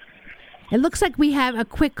shows. It looks like we have a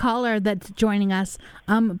quick caller that's joining us.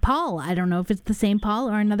 Paul, I don't know if it's the same Paul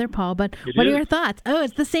or another Paul, but what are your thoughts? Oh,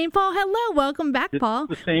 it's the same Paul. Hello. Welcome back, Paul.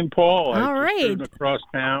 It's the same Paul. All right. I just turned across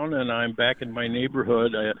town, and I'm back in my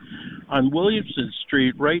neighborhood. On Williamson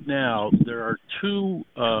Street right now, there are two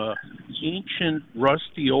ancient,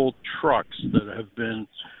 rusty old trucks that have been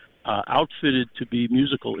outfitted to be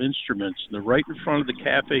musical instruments. They're right in front of the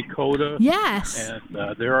Cafe Coda. Yes. And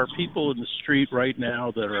there are people in the street right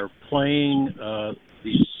now that are playing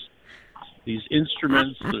these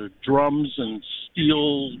instruments, the drums and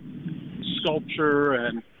steel sculpture,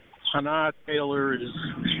 and Hannah Taylor is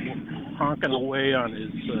honking away on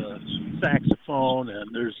his saxophone,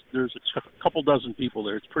 and there's a couple dozen people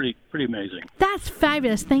there. It's pretty amazing. That's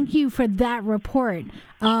fabulous. Thank you for that report.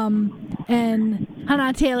 And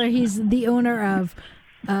Hannah Taylor, he's the owner of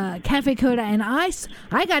Cafe Coda, and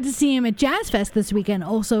I got to see him at Jazz Fest this weekend,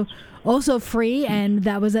 also free, and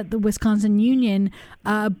that was at the Wisconsin Union.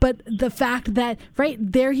 But the fact that right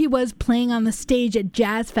there he was playing on the stage at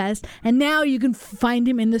Jazz Fest, and now you can find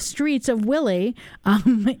him in the streets of Willie.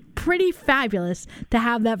 Pretty fabulous to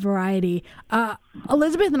have that variety.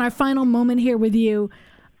 Elizabeth, in our final moment here with you,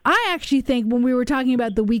 I actually think when we were talking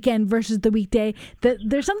about the weekend versus the weekday, that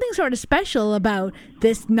there's something sort of special about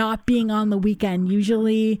this not being on the weekend.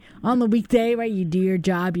 Usually on the weekday, right, you do your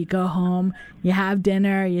job, you go home, you have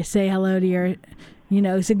dinner, you say hello to your,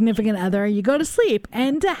 significant other, you go to sleep.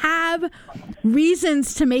 And to have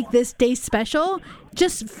reasons to make this day special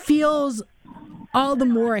just feels all the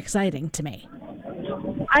more exciting to me.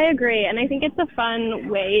 I agree, and I think it's a fun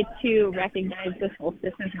way to recognize the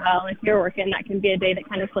solstice as well. If you're working, that can be a day that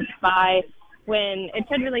kind of slips by when it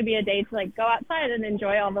should really be a day to go outside and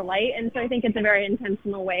enjoy all the light. And so I think it's a very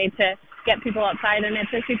intentional way to get people outside, and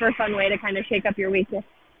it's a super fun way to kind of shake up your week if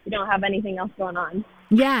you don't have anything else going on.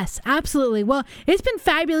 Yes, absolutely. Well, it's been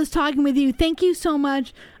fabulous talking with you. Thank you so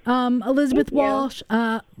much, Elizabeth Walsh,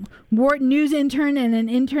 Wharton News intern and an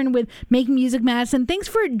intern with Make Music Madison. Thanks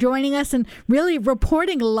for joining us and really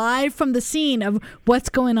reporting live from the scene of what's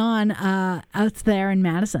going on out there in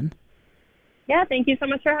Madison. Yeah, thank you so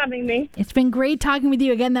much for having me. It's been great talking with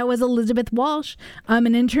you. Again, that was Elizabeth Walsh,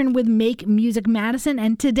 an intern with Make Music Madison.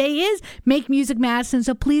 And today is Make Music Madison,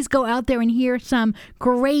 so please go out there and hear some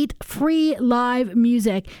great free live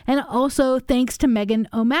music. And also thanks to Megan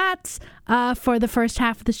Omatz for the first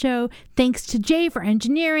half of the show. Thanks to Jay for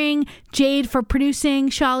engineering, Jade for producing,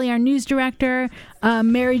 Shali, our news director,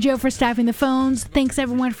 Mary Jo for staffing the phones. Thanks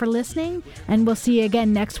everyone for listening, and we'll see you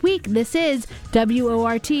again next week. This is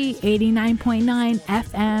WORT 89.9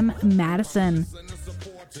 FM Madison.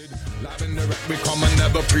 Live and direct, we come and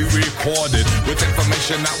never pre-recorded with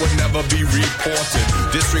information that would never be reported.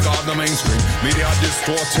 Disregard the mainstream, media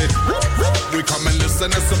distorted. We come and listen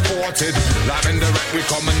and supported. Live and direct, we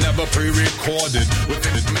come and never pre-recorded with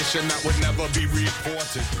information that would never be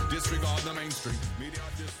reported. Disregard the mainstream, media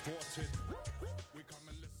distorted.